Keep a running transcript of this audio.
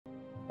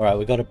Alright,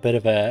 we got a bit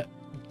of a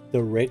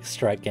direct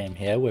strike game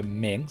here. We're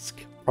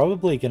Mengsk.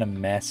 Probably gonna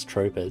mass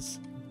troopers.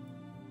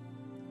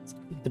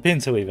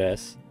 Depends who we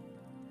verse.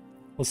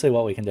 We'll see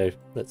what we can do.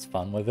 That's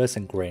fun. We're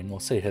versing green. We'll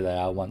see who they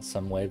are once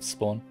some waves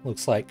spawn.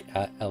 Looks like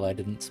our ally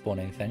didn't spawn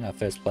anything, our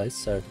first place,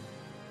 so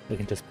we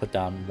can just put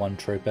down one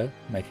trooper,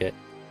 make it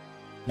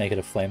a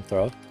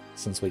flamethrower,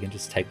 since we can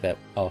just take that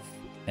off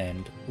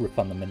and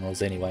refund the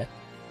minerals anyway.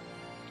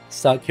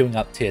 Start queuing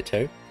up tier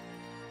 2.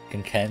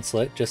 Can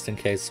cancel it just in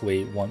case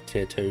we want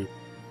tier 2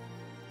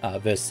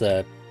 versus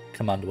the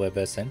commander we're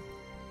versing.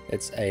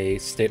 It's a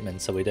Stetmann,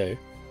 so we do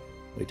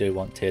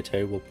want tier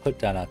 2. We'll put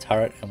down our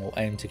turret and we'll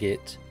aim to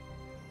get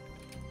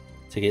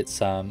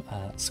some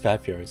Sky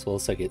Furies. We'll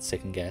also get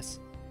second gas.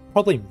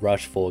 Probably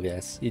rush 4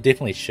 gas. You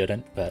definitely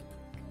shouldn't, but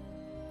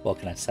what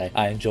can I say?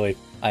 I enjoy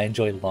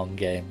long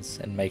games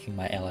and making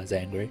my allies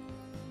angry.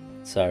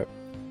 So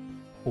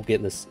we'll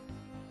get this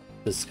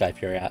Sky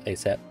Fury out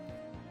ASAP.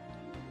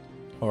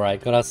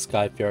 Alright, got our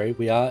Sky Fury.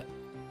 We are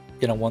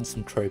gonna want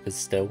some troopers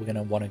still. We're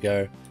gonna want to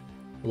go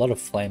a lot of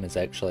flamers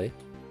actually,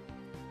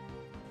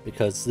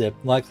 because they're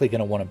likely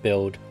gonna want to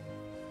build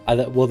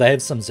either, well, they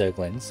have some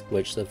Zerglings,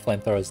 which the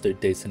flamethrowers do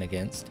decent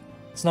against.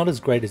 It's not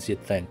as great as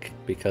you'd think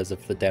because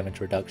of the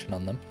damage reduction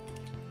on them.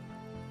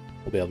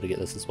 We'll be able to get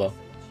this as well.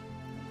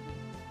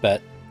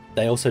 But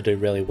they also do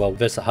really well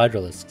versus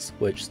Hydralisks,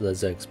 which the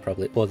Zergs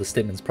probably, or the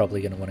Stetmann's probably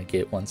going to want to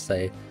get once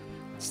they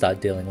start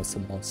dealing with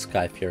some more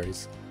Sky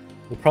Furies.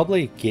 We'll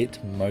probably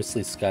get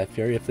mostly Sky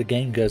Fury. If the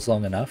game goes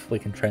long enough, we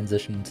can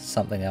transition into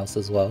something else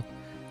as well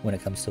when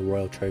it comes to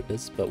Royal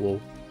Troopers, but we'll,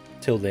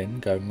 till then,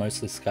 go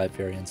mostly Sky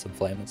Fury and some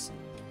Flamers.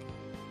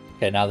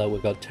 Okay, now that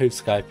we've got 2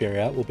 Sky Fury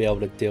out, we'll be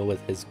able to deal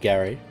with his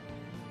Gary.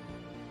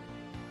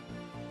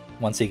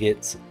 Once he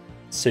gets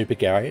Super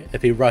Gary,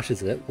 if he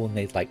rushes it, we'll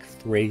need like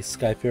 3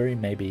 Sky Fury,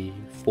 maybe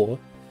 4.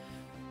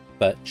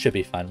 But should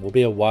be fine. We'll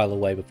be a while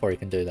away before he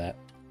can do that.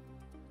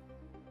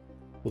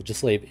 We'll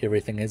just leave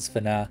everything as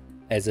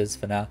is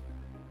for now.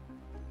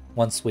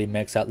 Once we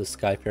max out the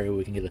Sky Fury,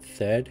 we can get a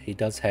 3rd. He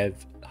does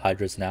have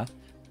Hydras now.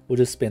 We'll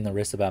just spend the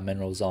rest of our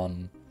minerals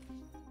on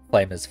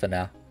Flamers for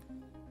now.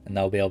 And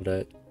they'll be able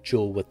to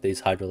duel with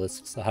these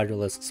Hydralisks. The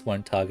Hydralisks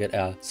won't target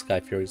our Sky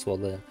Furies while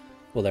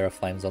there are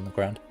flames on the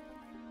ground.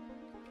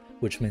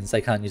 Which means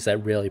they can't use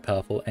that really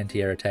powerful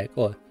anti-air attack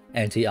or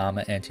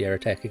anti-armor anti-air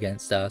attack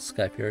against our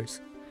Sky Furies.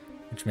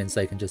 Which means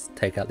they can just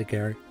take out the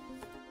Gary.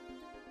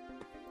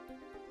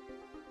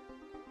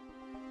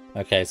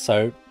 Okay,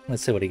 so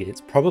let's see what he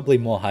gets. Probably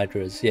more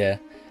Hydras, yeah.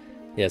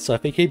 Yeah, so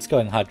if he keeps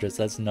going Hydras,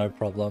 that's no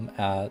problem.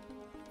 Our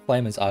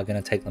Flamers are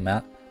going to take them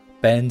out.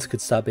 Bands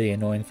could start being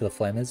annoying for the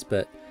Flamers,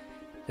 but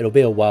it'll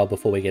be a while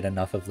before we get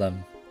enough of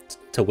them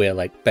to where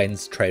like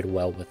Bands trade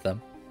well with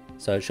them.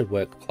 So it should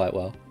work quite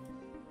well.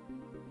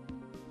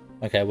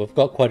 Okay, we've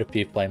got quite a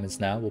few Flamers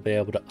now. We'll be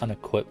able to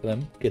unequip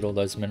them, get all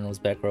those minerals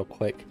back real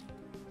quick,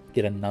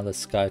 get another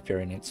Sky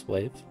Fury next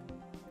wave.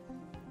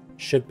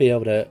 Should be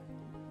able to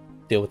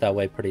deal with our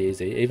wave pretty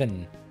easy,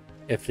 even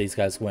if these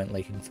guys weren't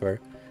leaking through.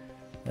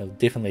 It'll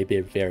definitely be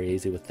very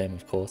easy with them,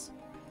 of course.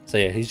 So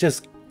yeah, he's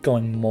just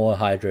going more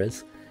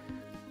Hydras.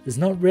 There's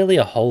not really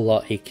a whole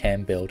lot he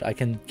can build. I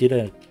can get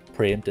a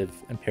preemptive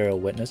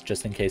Imperial Witness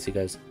just in case he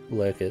goes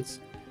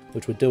Lurkers,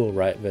 which would do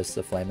alright versus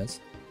the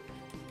Flamers.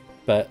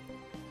 But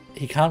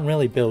he can't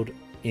really build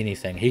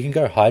anything. He can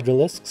go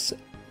Hydralisks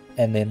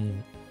and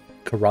then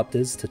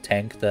Corruptors to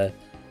tank the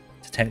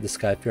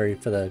Sky Fury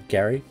for the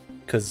Gary,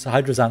 because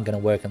Hydras aren't going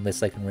to work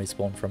unless they can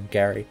respawn from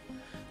Gary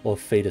or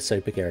feed a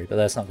Super Gary, but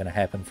that's not going to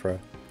happen for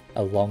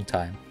a long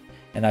time.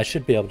 And I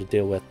should be able to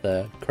deal with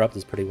the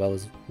Corruptors pretty well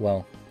as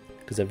well,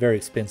 because they're very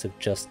expensive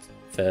just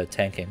for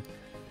tanking.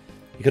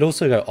 You could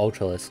also go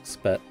Ultralisks,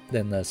 but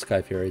then the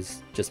Sky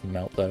Furies just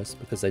melt those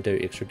because they do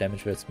extra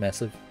damage versus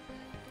massive,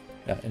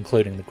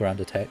 including the ground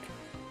attack.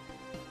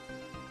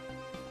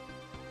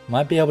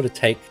 Might be able to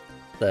take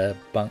the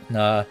bunk.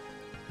 Nah,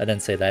 I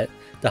didn't say that.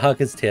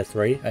 Dark is tier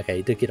 3. Okay,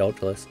 he did get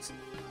Ultralisks.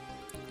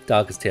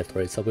 Dark is tier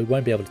 3, so we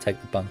won't be able to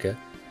take the bunker.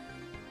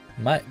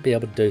 Might be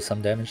able to do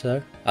some damage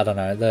though. I don't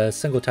know. The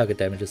single target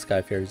damage of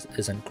Sky Furies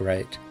isn't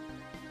great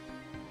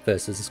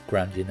versus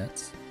ground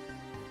units.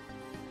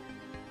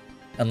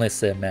 Unless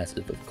they're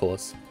massive, of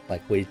course.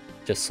 Like we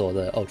just saw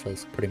the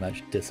Ultralisks pretty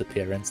much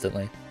disappear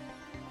instantly.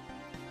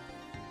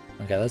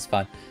 Okay, that's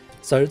fine.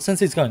 So since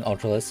he's going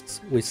Ultralisks,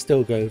 we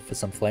still go for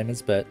some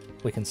Flamers, but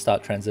we can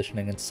start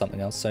transitioning into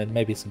something else. So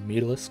maybe some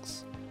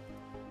Mutalisks.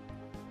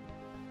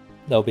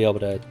 They'll be able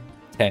to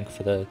tank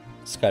for the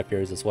Sky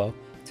Furies as well.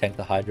 Tank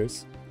the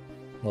Hydras.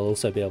 We'll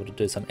also be able to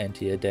do some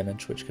anti-air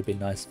damage, which could be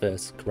nice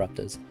versus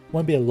Corruptors.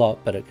 Won't be a lot,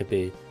 but it could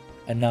be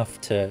enough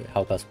to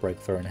help us break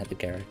through and hit the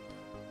Gary.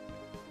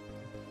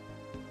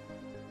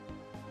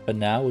 But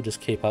now we'll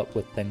just keep up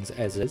with things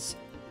as is.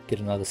 Get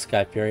another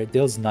Sky Fury. It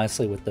deals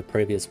nicely with the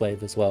previous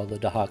wave as well, the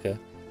Dahaka,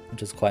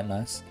 which is quite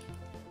nice,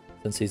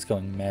 since he's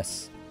going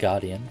Mass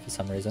Guardian for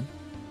some reason.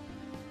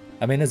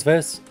 I mean, his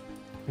verse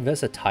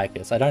a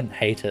Tychus, I don't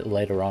hate it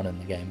later on in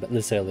the game, but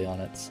this early on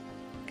it's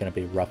going to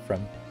be rough for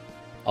him,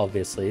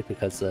 obviously,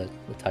 because the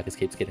Tychus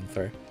keeps getting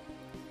through.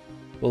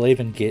 We'll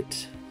even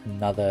get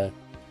another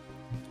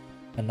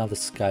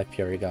Sky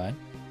Fury going.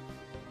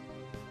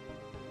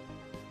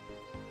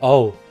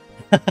 Oh,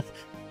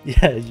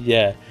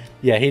 yeah.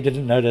 He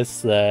didn't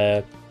notice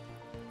the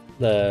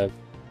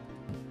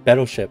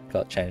battleship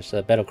got changed,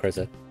 the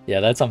battlecruiser. Yeah,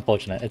 that's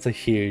unfortunate. It's a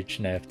huge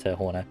nerf to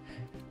Horner.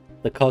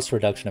 The cost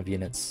reduction of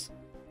units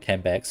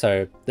came back,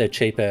 so they're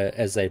cheaper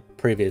as they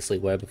previously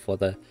were before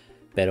the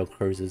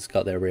battlecruisers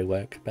got their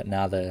rework. But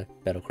now the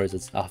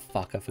battlecruisers, oh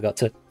fuck, I forgot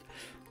to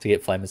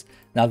get flamers.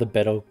 Now the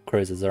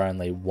battlecruisers are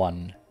only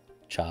 1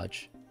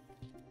 charge.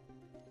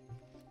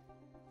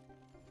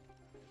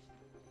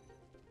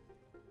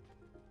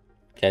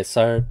 Okay,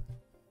 so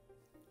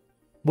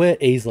we're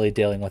easily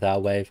dealing with our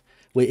wave.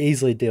 We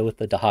easily deal with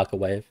the Dahaka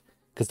wave,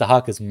 because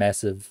Dahaka's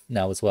massive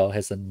now as well,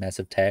 has a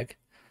massive tag.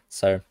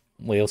 So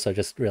we also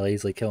just really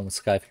easily kill him with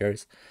Sky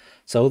Furies.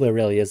 So all there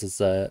really is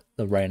the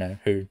Reyna,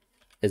 who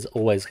is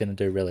always going to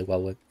do really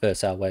well with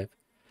versus our wave.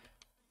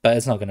 But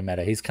it's not going to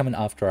matter. He's coming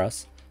after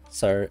us,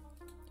 so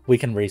we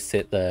can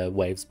reset the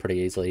waves pretty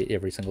easily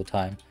every single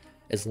time,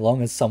 as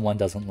long as someone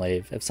doesn't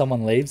leave. If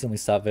someone leaves and we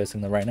start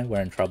versing the Reyna,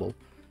 we're in trouble.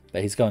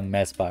 But he's going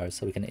mass bio,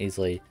 so we can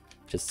easily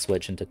just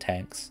switch into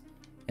tanks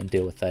and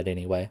deal with that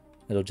anyway.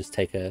 It'll just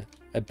take a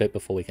bit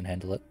before we can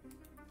handle it.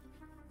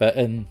 But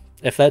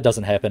if that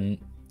doesn't happen,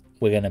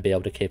 we're going to be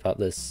able to keep up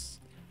this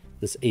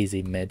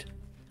easy mid.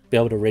 Be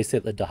able to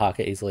reset the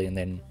Dahaka easily and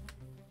then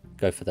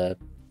go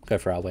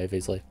for our wave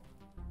easily.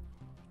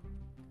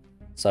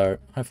 So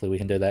hopefully we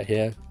can do that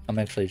here. I'm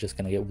actually just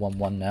going to get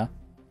 1-1 now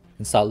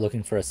and start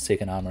looking for a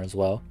second armor as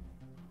well.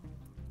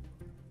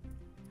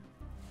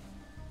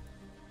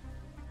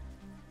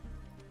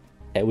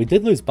 Okay, we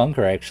did lose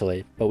bunker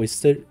actually, but we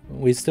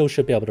still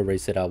should be able to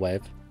reset our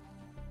wave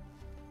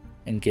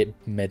and get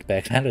mid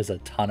back. That is a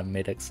ton of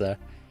medics there.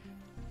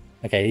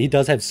 Okay, he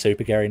does have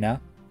Super Gary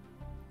now.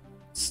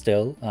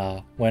 Still,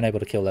 weren't able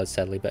to kill those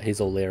sadly, but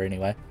he's all there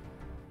anyway.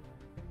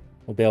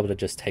 We'll be able to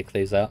just take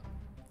these out.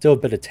 Do a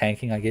bit of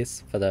tanking, I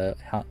guess, for the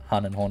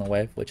Hun and Horner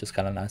wave, which is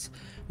kind of nice.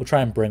 We'll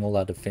try and bring all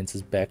our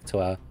defenses back to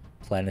our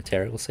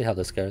planetary. We'll see how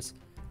this goes.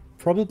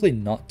 Probably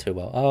not too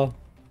well. Oh,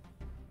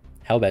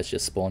 Hellbats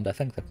just spawned. I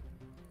think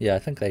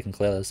they can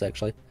clear this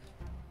actually.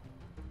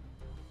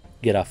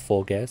 Get our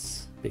 4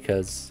 gas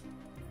because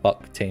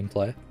fuck team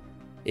play.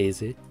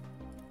 Easy.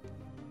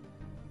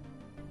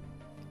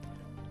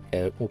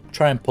 Okay, we'll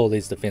try and pull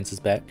these defenses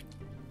back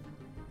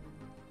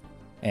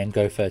and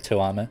go for 2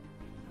 armor.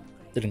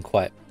 Didn't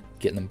quite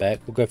get them back.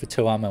 We'll go for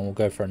 2 armor and we'll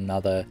go for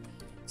another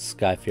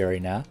Sky Fury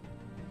now.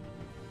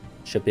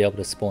 Should be able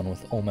to spawn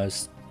with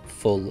almost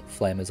full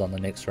flamers on the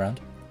next round.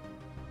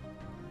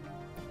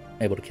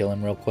 Able to kill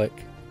him real quick.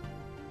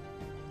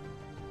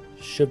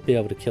 Should be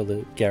able to kill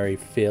the Gary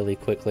fairly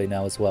quickly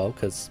now as well,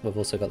 because we've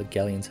also got the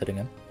Galleons hitting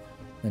him.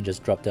 Then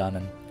just drop down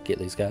and get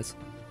these guys.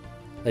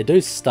 They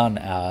do stun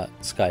our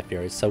Sky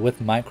Furies, so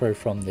with micro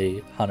from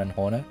the Hun and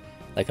Horner,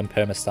 they can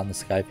perma-stun the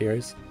Sky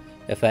Furies.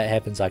 If that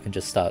happens, I can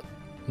just start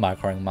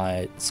microing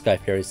my Sky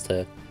Furies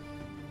to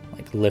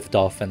like lift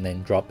off and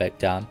then drop back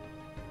down.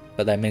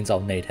 But that means I'll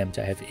need him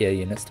to have air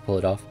units to pull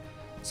it off.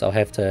 So I'll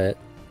have to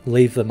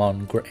leave them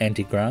on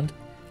anti-ground,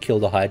 kill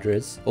the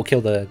Hydras, or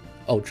kill the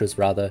Ultras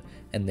rather,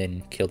 and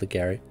then kill the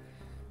Gary.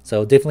 So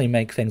it'll definitely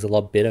make things a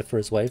lot better for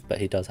his wave, but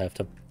he does have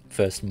to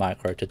first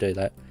micro to do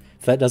that.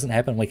 If that doesn't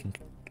happen, we can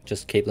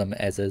just keep them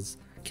as is,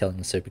 killing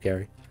the Super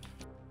Gary.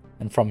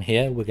 And from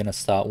here, we're going to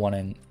start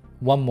wanting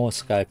 1 more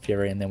Sky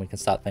Fury, and then we can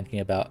start thinking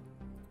about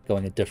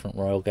going a different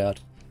Royal Guard.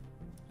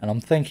 And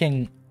I'm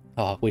thinking,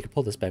 oh, we could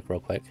pull this back real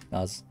quick.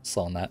 I was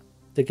slow on that.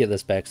 Did get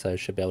this back, so I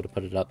should be able to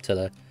put it up to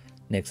the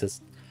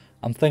Nexus.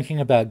 I'm thinking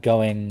about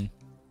going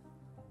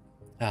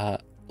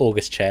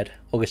August Chad.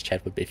 August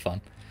Chad would be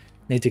fun.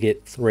 Need to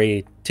get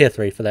tier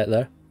 3 for that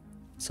though.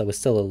 So we're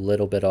still a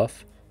little bit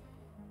off.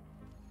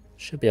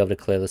 Should be able to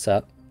clear this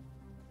up.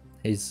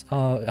 He's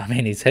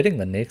hitting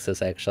the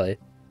Nexus actually.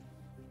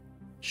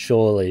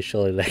 Surely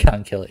they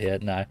can't kill it here.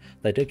 No,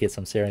 they did get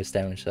some serious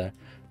damage though.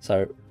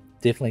 So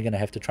definitely going to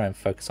have to try and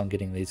focus on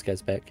getting these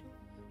guys back.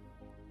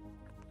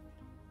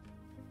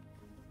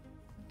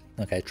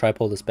 Okay, try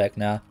pull this back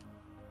now.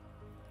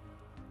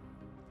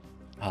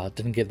 Oh,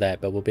 didn't get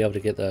that, but we'll be able to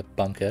get the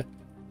bunker.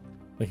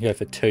 We can go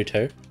for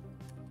 2-2.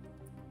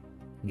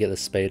 Get the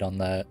speed on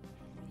the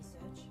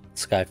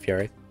Sky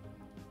Fury.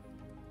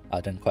 I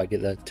didn't quite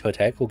get the 2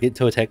 attack. We'll get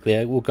 2 attack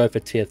there. We'll go for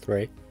tier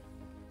 3.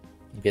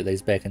 We'll get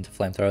these back into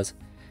flamethrowers.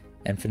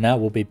 And for now,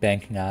 we'll be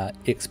banking our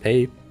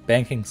XP,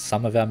 banking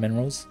some of our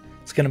minerals.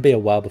 It's going to be a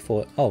while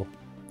before... Oh,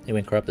 he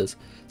went Corruptors.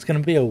 It's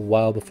going to be a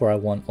while before I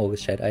want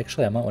August Shade.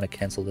 Actually, I might want to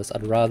cancel this.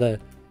 I'd rather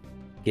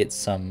get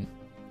some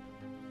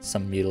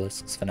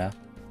Mutalisks for now.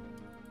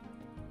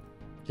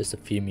 Just a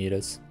few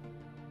mutas.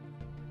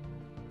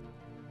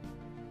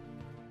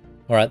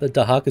 Alright, the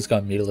Dahaka's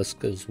going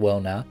Mutalisk as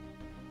well now.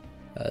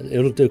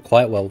 It'll do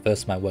quite well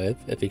versus my wave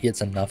if he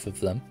gets enough of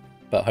them.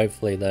 But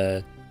hopefully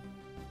the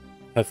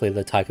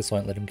Tychus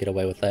won't let him get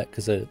away with that,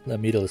 because the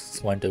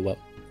Mutalisks won't do well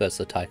versus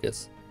the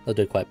Tychus. They'll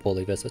do quite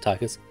poorly versus the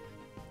Tychus.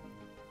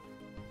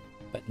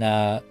 But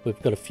now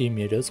we've got a few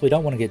mutas. We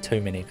don't want to get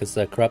too many because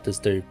the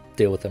corruptors do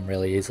deal with them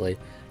really easily.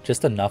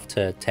 Just enough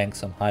to tank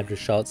some Hydra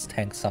shots,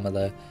 tank some of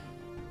the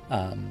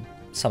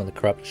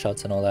corruptor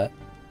shots and all that,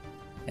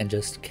 and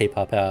just keep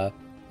up our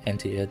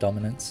anti-air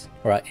dominance,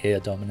 or our air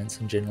dominance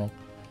in general.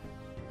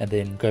 And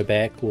then go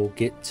back, we'll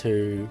get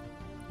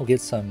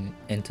some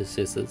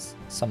intercessors,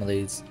 some of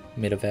these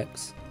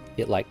medevacs,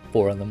 get like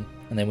 4 of them,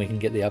 and then we can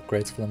get the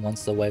upgrades for them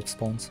once the wave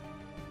spawns.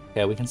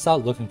 Yeah, we can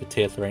start looking for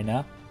tier 3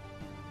 now.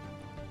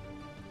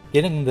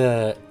 Getting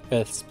the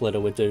Earth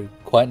Splitter would do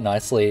quite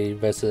nicely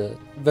versus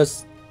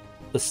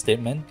the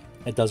Stetmann.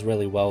 It does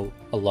really well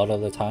a lot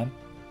of the time,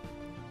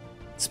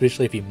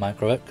 especially if you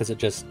micro it, because it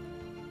just,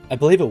 I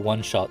believe it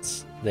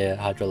one-shots their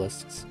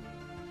Hydralisks.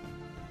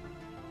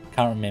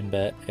 Can't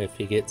remember if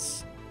he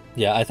gets,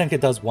 yeah, I think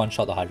it does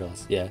one-shot the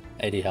Hydralisk, yeah,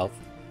 80 health.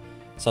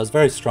 So it's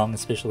very strong,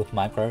 especially with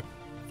micro.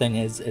 Thing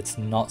is, it's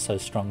not so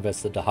strong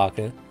versus the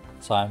Dahaka,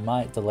 so I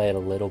might delay it a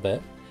little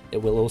bit.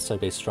 It will also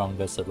be strong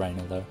versus the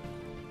Rainer though.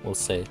 We'll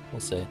see,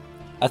 we'll see.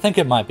 I think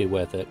it might be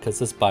worth it, because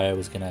this bio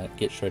is going to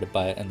get shredded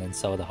by it, and then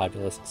so are the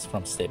Hydralisks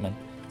from Stetmann.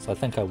 So I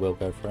think I will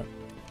go for it.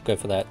 Go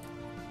for that.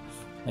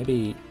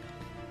 Maybe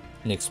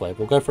next wave.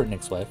 We'll go for it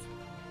next wave.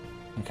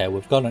 Okay,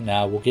 we've got it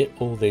now. We'll get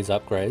all these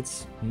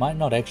upgrades. Might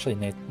not actually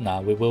need...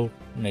 Nah, we will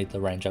need the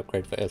range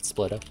upgrade for Earth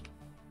Splitter.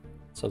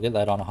 So I'll get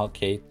that on a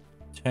hotkey.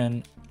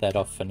 Turn that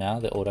off for now,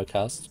 the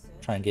autocast.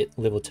 Try and get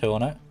level 2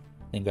 on it.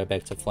 Then go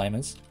back to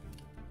Flamers.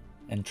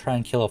 And try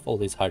and kill off all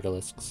these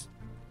Hydralisks.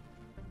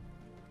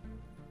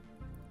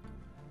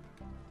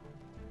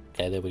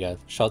 Okay, there we go.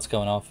 Shots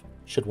going off.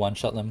 Should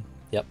one-shot them.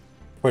 Yep.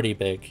 Pretty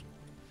big.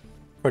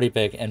 Pretty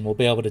big, and we'll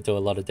be able to do a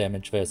lot of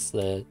damage versus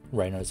the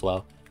Rainer as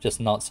well. Just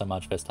not so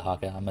much versus the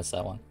Haka. I missed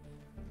that one.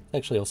 It's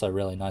actually also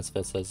really nice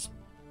versus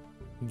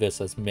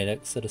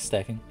medics that are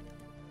stacking.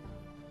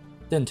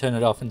 Didn't turn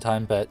it off in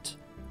time, but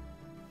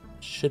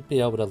should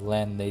be able to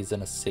land these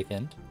in a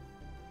second.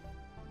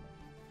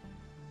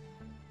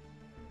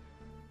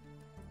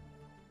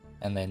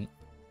 And then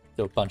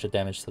do a bunch of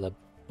damage to the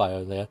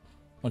bio there.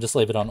 We'll just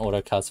leave it on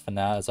autocast for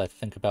now as I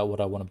think about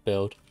what I want to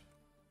build.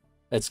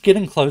 It's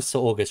getting close to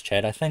August,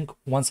 chat. I think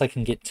once I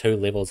can get 2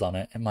 levels on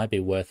it, it might be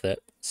worth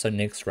it. So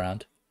next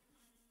round.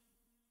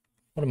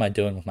 What am I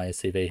doing with my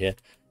SCV here?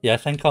 Yeah, I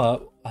think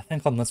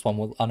on this one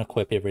we'll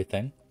unequip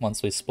everything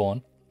once we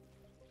spawn.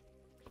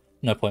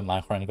 No point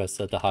microing versus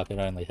the Dahaka, it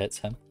only hits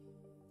him.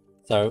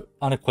 So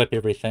unequip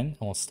everything,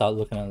 and we'll start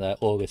looking at that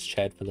August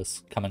chat for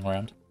this coming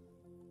round.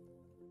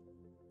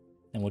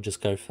 And we'll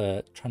just go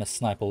for trying to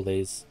snipe all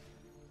these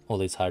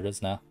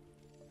Hydras now.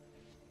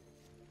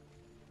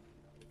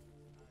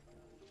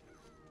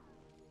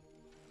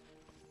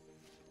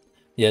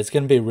 Yeah, it's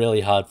going to be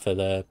really hard for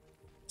the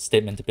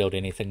Stetmann to build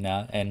anything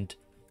now, and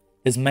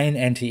his main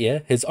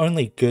anti-air, his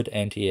only good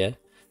anti-air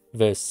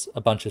versus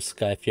a bunch of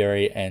Sky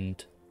Fury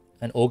and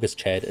an August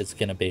Chad is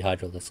going to be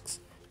Hydralisks,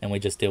 and we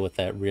just deal with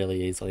that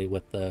really easily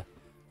with the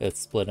Earth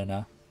Splitter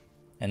now.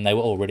 And they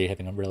were already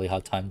having a really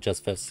hard time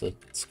just versus the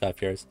Sky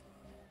Furies.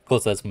 Of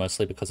course, that's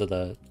mostly because of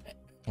the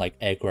like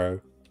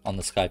aggro on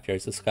the Sky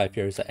Furies. The Sky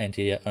Furies are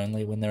anti-air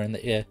only when they're in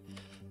the air,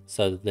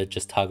 so they're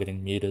just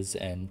targeting mutas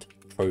and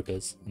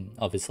troopers, and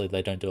obviously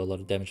they don't do a lot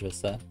of damage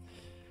versus that.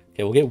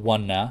 Okay, we'll get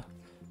 1 now.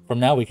 From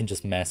now we can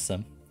just mass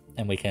them,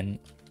 and we can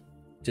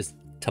just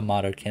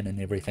tomato cannon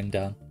everything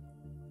down.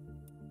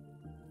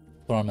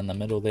 Throw them in the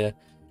middle there.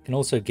 Can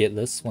also get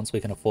this once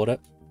we can afford it.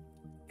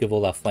 Give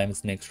all our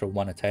flames an extra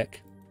 1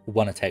 attack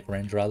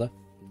range rather.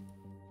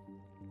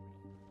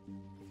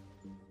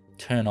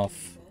 Turn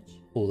off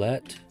all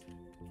that.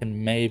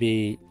 Can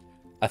maybe,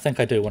 I think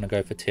I do want to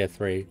go for tier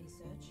 3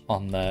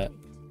 on the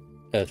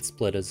Earth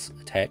Splitter's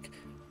attack.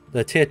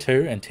 The tier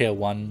 2 and tier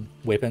 1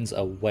 weapons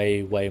are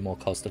way more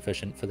cost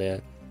efficient for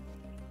their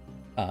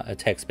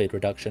attack speed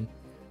reduction.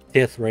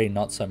 Tier 3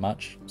 not so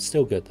much,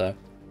 still good though,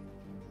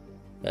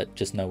 but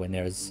just nowhere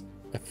near as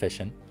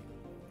efficient.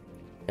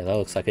 Yeah, that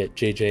looks like it.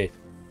 GG.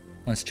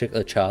 Let's check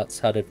the charts.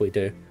 How did we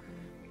do?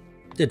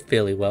 Did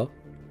fairly well,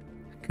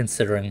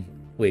 considering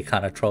we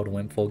kind of trolled and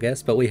went full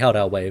gas, but we held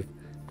our wave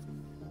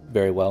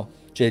very well.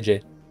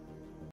 GG.